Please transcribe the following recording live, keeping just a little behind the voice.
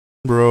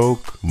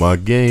Broke my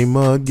game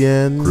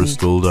again.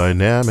 Crystal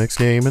Dynamics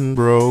came and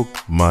broke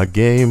my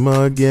game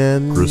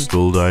again.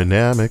 Crystal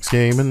Dynamics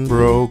came and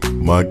broke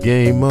my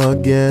game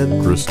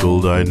again. Crystal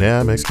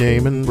Dynamics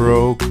came and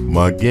broke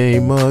my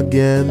game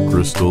again.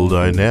 Crystal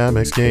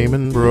Dynamics came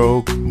and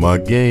broke my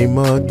game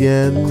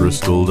again.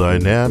 Crystal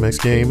Dynamics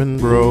came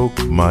and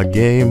broke my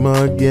game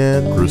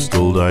again.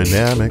 Crystal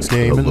Dynamics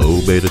came and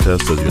Hello beta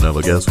testers, you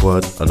never guess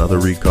what? Another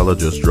recolor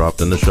just dropped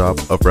in the shop.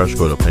 A fresh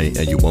coat of paint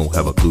and you won't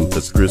have a clue,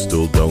 cause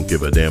Crystal don't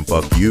give a damn,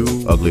 fuck you.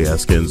 Ugly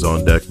ass skins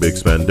on deck, big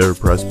spender.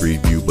 Press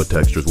preview but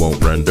textures won't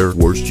render.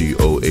 Worst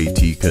GOAT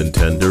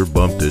contender.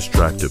 Bump this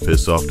track to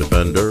piss off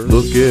defender.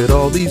 Look at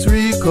all these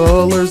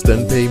recolors,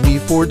 then pay me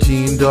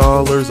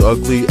 $14.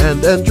 Ugly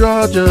and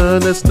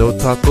androgynous, no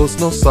tacos,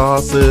 no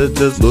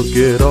sausages. Look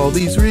at all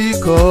these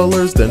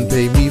recolors, then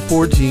pay me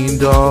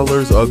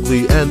 $14.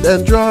 Ugly and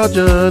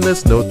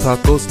androgynous, no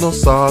tacos, no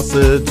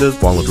sausages.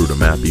 Falling through the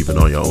map even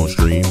on your own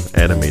stream.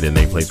 Animated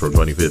nameplates from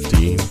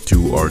 2015.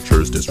 Two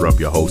archers disrupt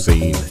your whole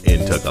scene.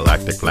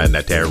 Intergalactic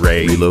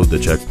planetary. Reload the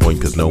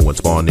checkpoint cause no one's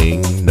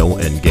spawning. No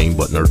end game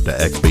but nerf the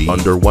XP.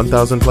 Under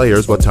 1,000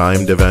 players, what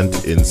timed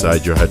event?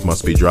 Inside your head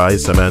must be dry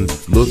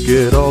cement. Look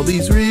at all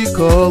these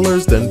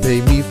recolors, then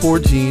pay me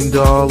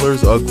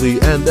 $14.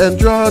 Ugly and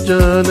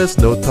androgynous,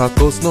 no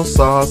tacos, no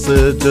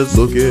sausages.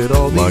 Look at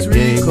all these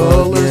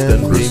recolors,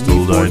 then pay me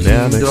 $14.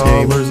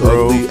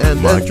 Ugly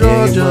and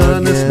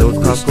androgynous, no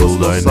tacos,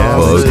 no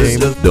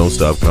sausages. Don't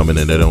stop coming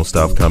and they don't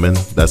stop coming.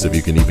 That's if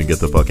you can even get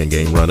the fucking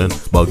game running.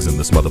 Bugs in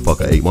this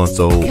motherfucker 8 months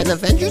old. Can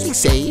Avengers be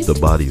saved? The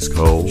body's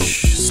cold.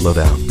 Shh, slow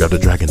down, grab the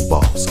Dragon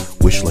Balls.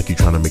 Wish like you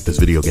trying to make this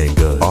video game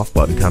good. Off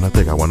button kinda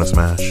think I wanna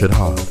smash it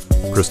hard.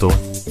 Crystal,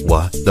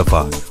 what the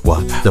fuck,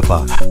 what the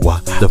fuck,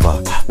 what the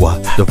fuck,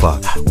 what the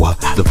fuck, what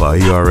the fuck.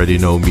 You already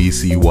know me,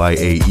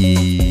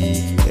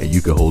 CYAE, and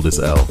you can hold this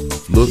L.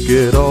 Look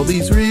at all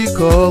these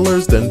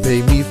recolors, then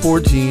pay me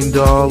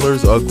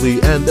 $14.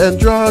 Ugly and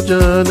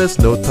androgynous,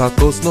 no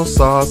tacos, no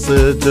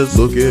sausages.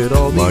 Look at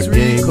all these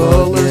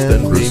recolors,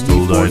 then pay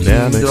me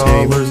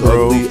 $14.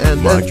 Ugly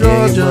and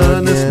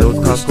androgynous, no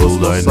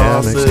tacos, no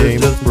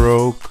sausages.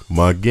 Broke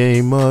my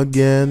game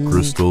again.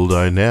 Crystal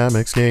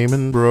Dynamics came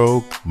and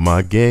broke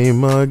my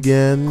game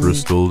again.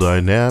 Crystal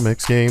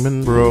Dynamics came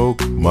and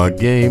broke my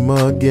game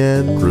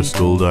again.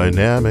 Crystal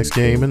Dynamics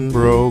came and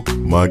broke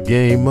my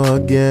game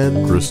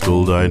again.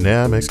 Crystal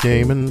Dynamics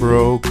came and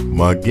broke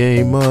my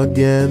game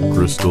again.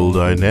 Crystal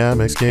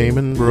Dynamics came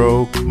and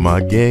broke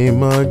my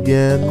game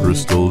again.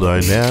 Crystal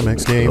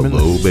Dynamics came and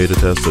Hello beta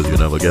testers, you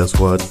never guess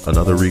what?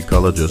 Another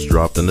recolor just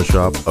dropped in the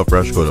shop. A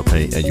fresh coat of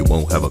paint and you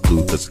won't have a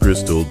clue, cause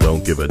Crystal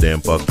don't give a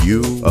damn, fuck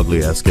you.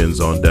 Ugly ass skins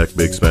on deck,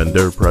 big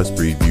spender. Press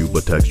preview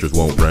but textures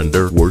won't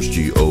render. Worst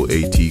GOAT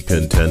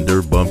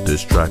contender. Bump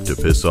this track to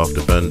piss off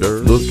defender.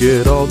 Look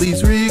at all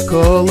these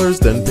recolors,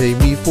 then pay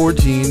me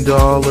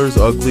 $14.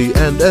 Ugly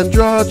and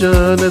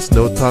androgynous,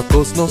 no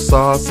tacos, no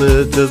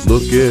sausages.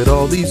 Look at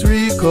all these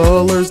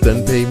recolors,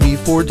 then pay me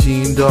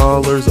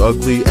 $14.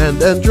 Ugly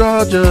and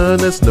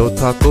androgynous, no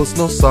tacos,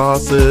 no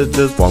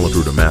sausages. Falling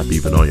through the map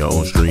even on your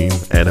own stream.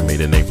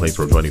 Animated nameplates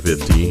from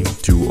 2015.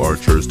 Two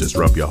archers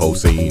disrupt your whole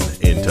scene.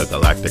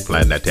 Intergalactic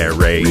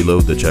planetary.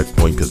 Reload the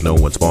checkpoint cause no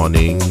one's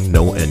spawning.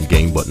 No end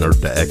game but nerf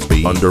the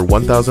XP. Under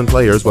 1,000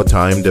 players, what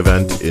timed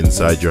event?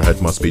 Inside your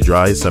head must be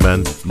dry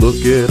cement.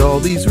 Look at all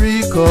these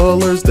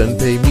recolors, then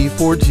pay me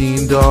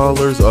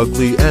 $14.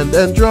 Ugly and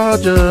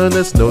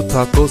androgynous, no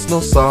tacos,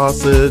 no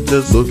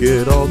sausages. Look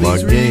at all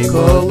these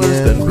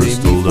recolors, then pay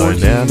me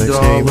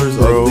 $14.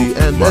 Ugly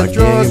and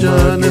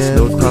androgynous,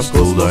 no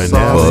tacos, no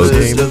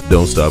sausages.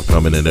 Don't stop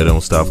coming and they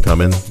don't stop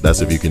coming.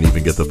 That's if you can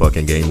even get the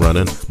fucking game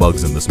running.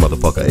 Bugs in this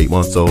motherfucker 8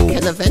 months old.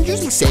 Can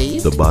Avengers be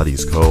saved? The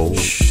body's cold.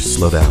 Shh,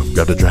 slow down,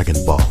 grab the Dragon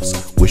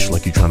Balls. Wish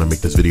like you trying to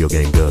make this video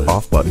game good.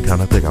 Off button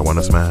kinda think I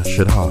wanna smash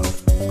it hard.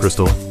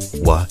 Crystal,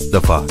 what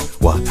the fuck,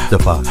 what the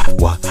fuck,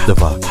 what the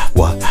fuck,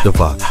 what the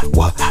fuck,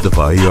 what the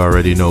fuck. You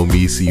already know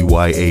me,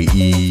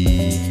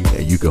 CYAE,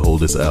 and you can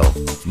hold this L.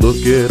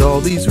 Look at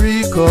all these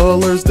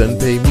recolors, then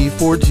pay me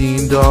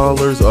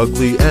 $14.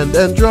 Ugly and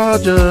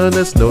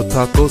androgynous, no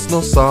tacos,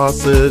 no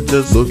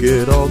sausages. Look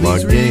at all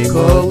these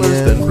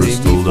recolors, then pay me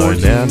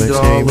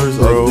 $14.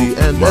 Ugly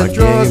and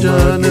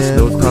androgynous,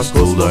 no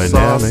tacos, no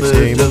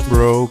sausages.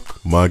 Broke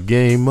my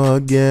game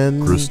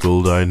again.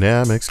 Crystal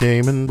Dynamics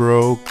came and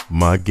broke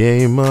my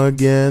game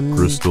again.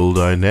 Crystal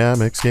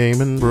Dynamics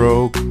came and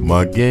broke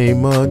my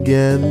game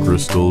again.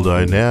 Crystal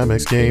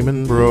Dynamics came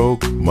and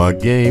broke my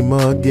game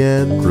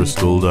again.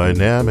 Crystal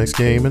Dynamics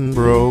came and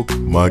broke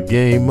my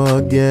game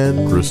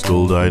again.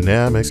 Crystal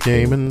Dynamics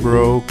came and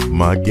broke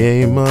my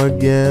game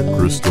again.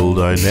 Crystal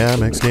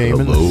Dynamics came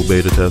and Hello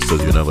beta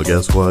testers, you never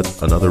guess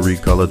what? Another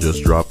recolor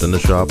just dropped in the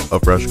shop. A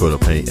fresh coat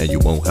of paint and you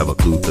won't have a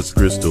clue, cause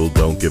Crystal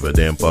don't give a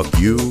damn, fuck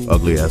you.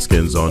 Ugly ass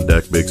skins on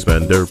deck, big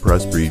spender.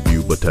 Press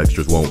preview but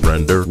textures won't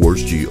render.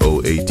 Worst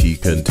GOAT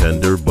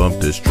contender. Bump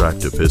this track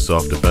to piss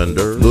off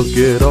defender. Look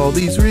at all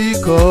these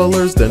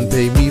recolors, then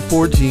pay me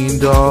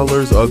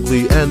 $14.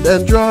 Ugly and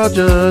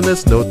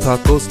androgynous, no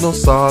tacos, no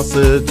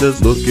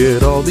sausages. Look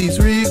at all these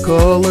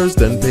recolors,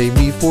 then pay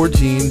me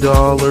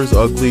 $14.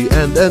 Ugly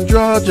and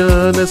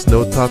androgynous,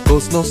 no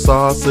tacos, no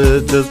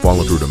sausages.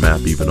 Falling through the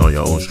map even on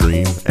your own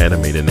stream.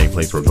 Animated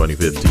nameplates from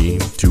 2015.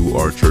 Two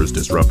archers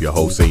disrupt your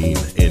whole scene.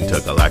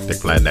 Intergalactic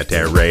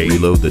planetary.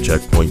 Reload the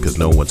checkpoint cause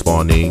no one's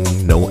spawning.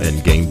 No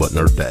end game but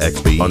nerf the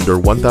XP. Under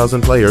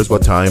 1,000 players,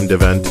 what timed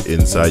event?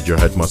 Inside your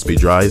head must be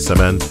dry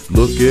cement.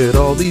 Look at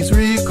all these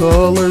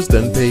recolors,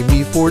 then pay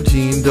me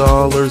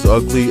 $14.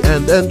 Ugly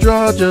and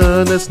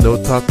androgynous, no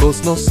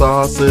tacos, no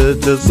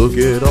sausages. Look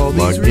at all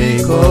these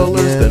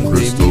recolors, then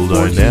pay me $14.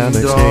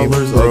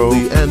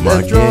 Ugly and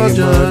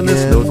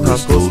androgynous, no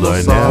tacos,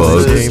 no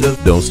sausages.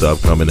 Don't stop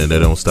coming and they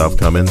don't stop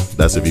coming.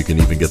 That's if you can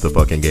even get the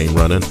fucking game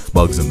running.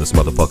 Bugs in this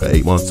motherfucker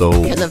 8 months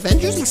old. Can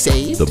Avengers be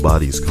saved? The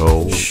body's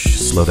cold. Shh,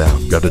 slow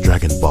down. Got the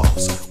Dragon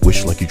Balls.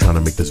 Wish like you trying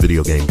to make this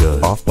video game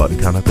good. Off button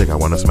kinda think I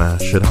wanna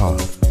smash it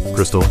hard.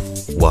 Crystal,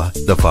 what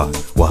the fuck?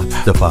 What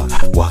the fuck?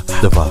 What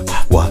the fuck?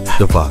 What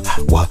the fuck?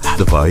 What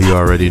the fuck? You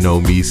already know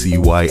me,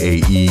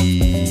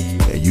 CYAE.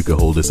 And you can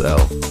hold this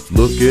L.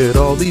 Look at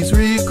all these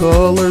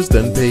recolors,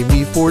 then pay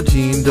me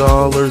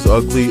 $14.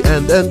 Ugly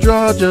and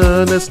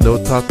androgynous, no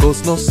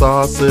tacos, no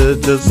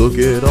sausages. Look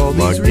at all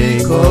these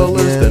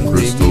recolors, then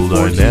pay me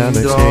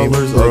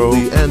 $14.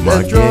 Ugly and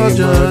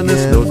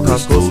androgynous, no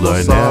tacos,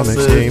 no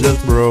sausages.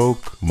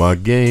 Broke my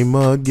game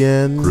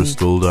again.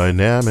 Crystal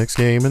Dynamics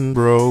came and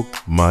broke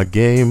my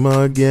game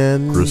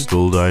again.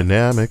 Crystal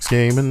Dynamics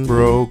came and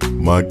broke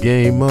my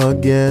game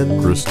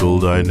again. Crystal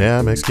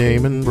Dynamics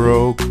came and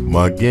broke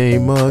my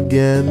game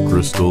again.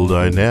 Crystal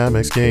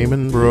Dynamics came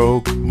and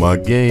broke my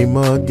game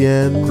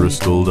again.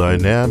 Crystal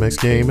Dynamics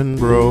came and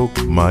broke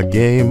my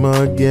game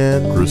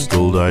again.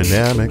 Crystal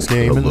Dynamics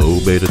came and Hello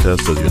beta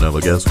testers, you never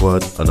guess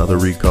what? Another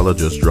recolor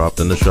just dropped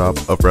in the shop.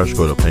 A fresh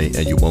coat of paint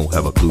and you won't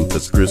have a clue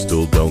cause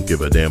Crystal don't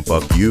give a damn,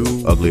 fuck you.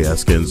 Ugly ass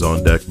skins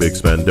on deck, big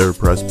spender.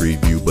 Press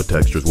preview but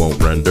textures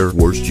won't render.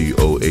 Worst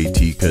GOAT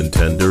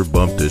contender.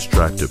 Bump this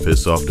track to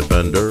piss off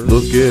defender.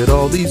 Look at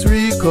all these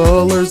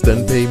recolors,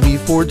 then pay me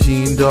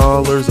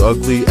 $14.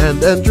 Ugly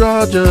and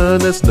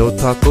androgynous, no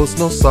tacos,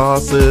 no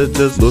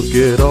sausages. Look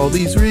at all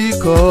these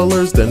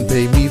recolors, then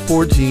pay me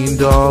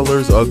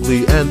 $14.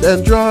 Ugly and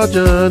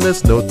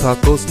androgynous, no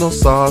tacos, no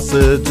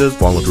sausages.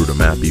 Falling through the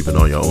map even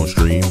on your own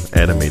stream.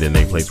 Animated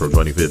nameplates from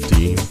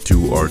 2015.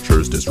 Two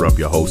archers disrupt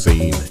your whole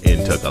scene.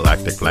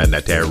 Intergalactic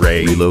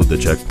planetary. Reload the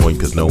checkpoint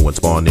cause no one's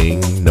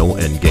spawning. No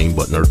end game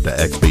but nerf the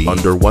XP.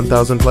 Under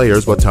 1,000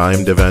 players, what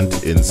timed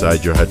event?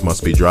 Inside your head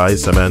must be dry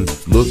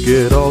cement. Look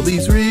at all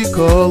these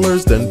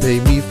recolors, then pay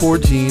me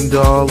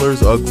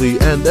 $14. Ugly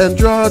and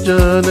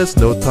androgynous,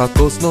 no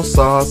tacos, no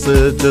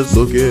sausages.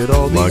 Look at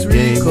all these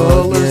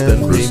recolors,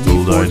 then pay me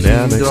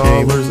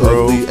 $14.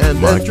 Ugly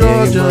and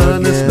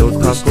androgynous, no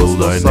tacos,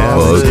 no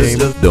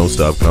sausages. Don't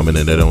stop coming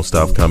and they don't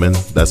stop coming.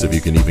 That's if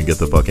you can even get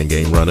the fucking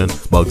game running.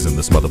 Bugs in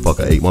this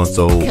motherfucker 8 months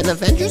old. Can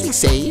Avengers be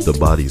saved? The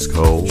body's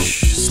cold.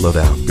 Shh, slow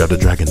down. Got the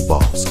Dragon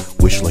Balls.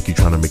 Wish like you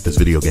trying to make this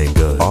video game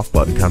good. Off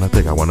button kinda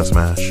think I wanna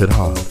smash it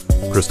hard.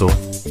 Crystal,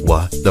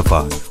 what the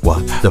fuck?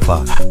 What the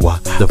fuck?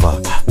 What the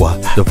fuck?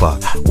 What the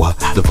fuck? What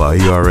the fuck?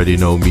 You already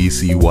know me,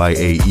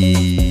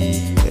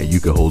 CYAE. And you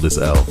can hold this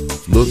L.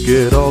 Look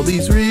at all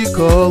these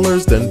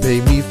recolors, then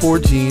pay me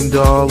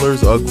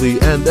 $14. Ugly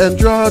and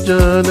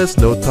androgynous,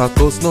 no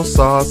tacos, no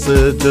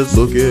sausages.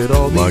 Look at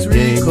all these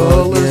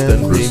recolors,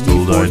 then pay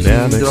me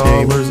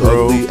 $14.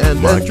 Ugly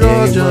and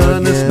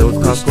androgynous, no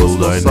tacos,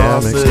 no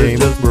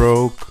sausages.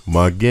 Broke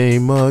my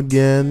game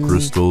again.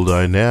 Crystal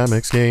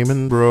Dynamics came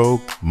and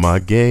broke my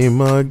game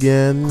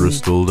again.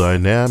 Crystal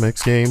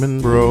Dynamics came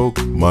and broke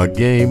my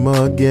game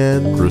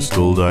again.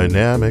 Crystal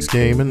Dynamics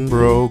came and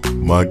broke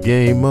my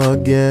game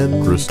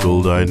again.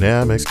 Crystal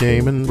Dynamics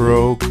came and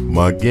broke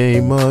my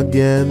game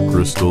again.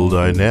 Crystal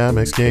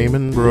Dynamics came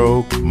and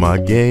broke my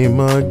game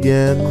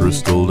again.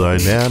 Crystal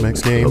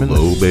Dynamics came and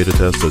Hello beta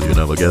testers, you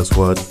never guess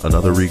what?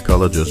 Another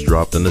recolor just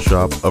dropped in the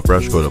shop. A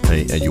fresh coat of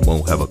paint and you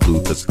won't have a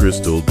clue cause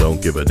Crystal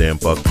don't give a damn,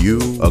 fuck you.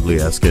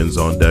 Ugly ass skins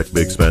on deck,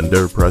 big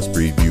spender. Press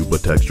preview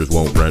but textures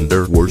won't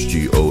render. Worst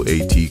GOAT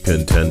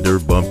contender.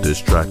 Bump this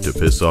track to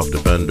piss off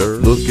defender.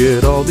 Look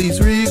at all these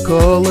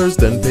recolors,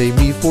 then pay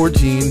me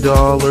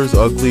 $14.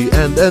 Ugly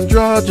and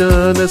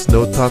androgynous,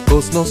 no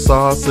tacos, no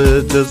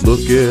sausages.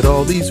 Look at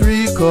all these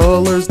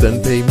recolors,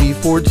 then pay me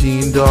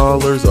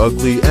 $14.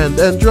 Ugly and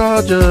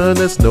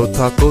androgynous, no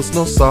tacos,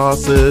 no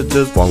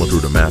sausages. Falling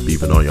through the map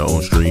even on your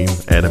own stream.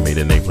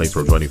 Animated nameplates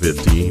from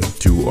 2015.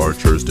 Two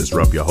archers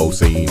disrupt your whole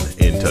scene.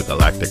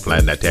 Intergalactic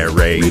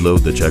planetary.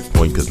 Reload the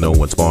checkpoint cause no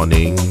one's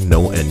spawning.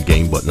 No end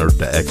game but nerf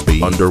the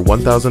XP. Under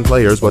 1,000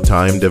 players, what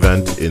timed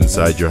event?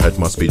 Inside your head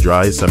must be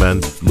dry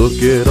cement. Look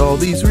at all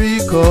these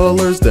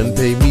recolors, then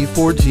pay me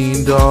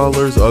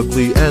 $14.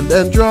 Ugly and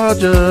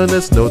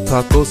androgynous, no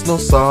tacos, no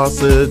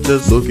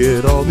sausages. Look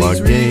at all My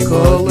these game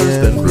recolors,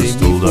 again, then pay me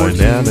Crystal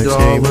Dynamics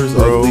game $14.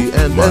 broke. Ugly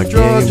and My game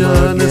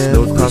androgynous, again,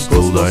 no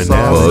Crystal tacos, no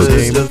Dynamics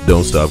sausages. game.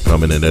 Don't stop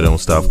coming and they don't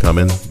stop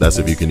coming. That's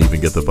if you can even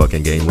get the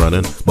fucking game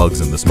running.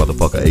 Bugs in this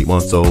motherfucker, 8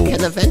 months old.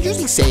 Can Avengers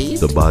be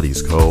saved? The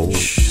body's cold.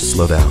 Shh,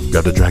 slow down.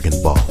 Grab the Dragon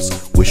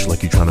Balls. Wish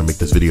like you trying to make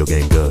this video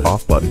game good.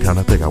 Off button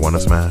kinda think I wanna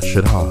smash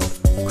it hard.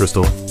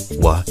 Crystal,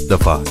 what the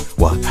fuck?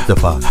 What the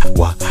fuck?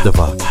 What the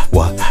fuck?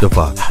 What the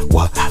fuck?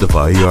 What the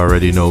fuck? You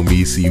already know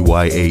me,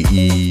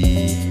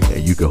 CYAE.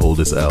 And you can hold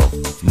this L.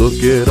 Look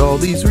at all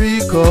these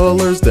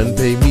recolors, then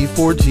pay me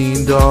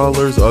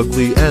 $14.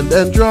 Ugly and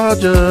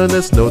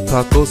androgynous, no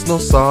tacos, no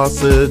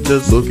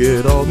sausages. Look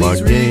at all My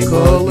these game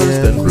recolors,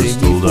 again, then pay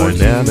Crystal me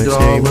Dynamics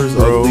game $14.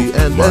 broke. Ugly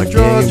and My game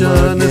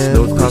androgynous, again,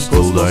 no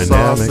Crystal tacos, no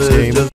Dynamics game sausages.